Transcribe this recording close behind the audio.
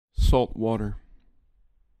Salt water.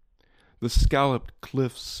 The scalloped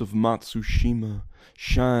cliffs of Matsushima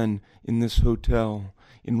shine in this hotel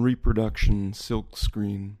in reproduction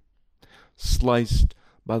silkscreen, sliced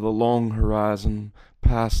by the long horizon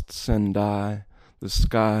past Sendai, the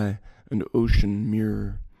sky and ocean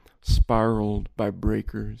mirror, spiraled by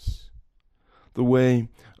breakers. The way,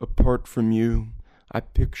 apart from you, I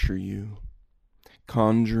picture you,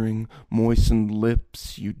 conjuring moistened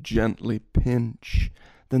lips you gently pinch,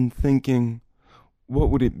 then thinking, what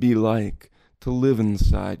would it be like to live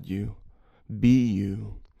inside you, be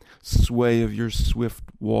you, sway of your swift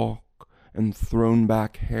walk and thrown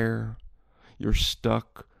back hair, your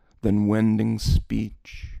stuck then wending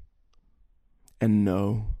speech? And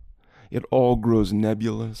no, it all grows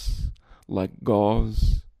nebulous, like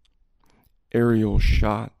gauze, aerial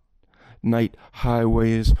shot, night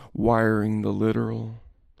highways wiring the literal.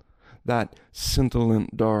 That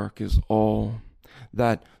scintillant dark is all,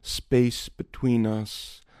 that space between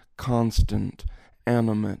us, constant,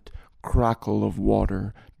 animate crackle of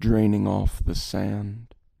water draining off the sand.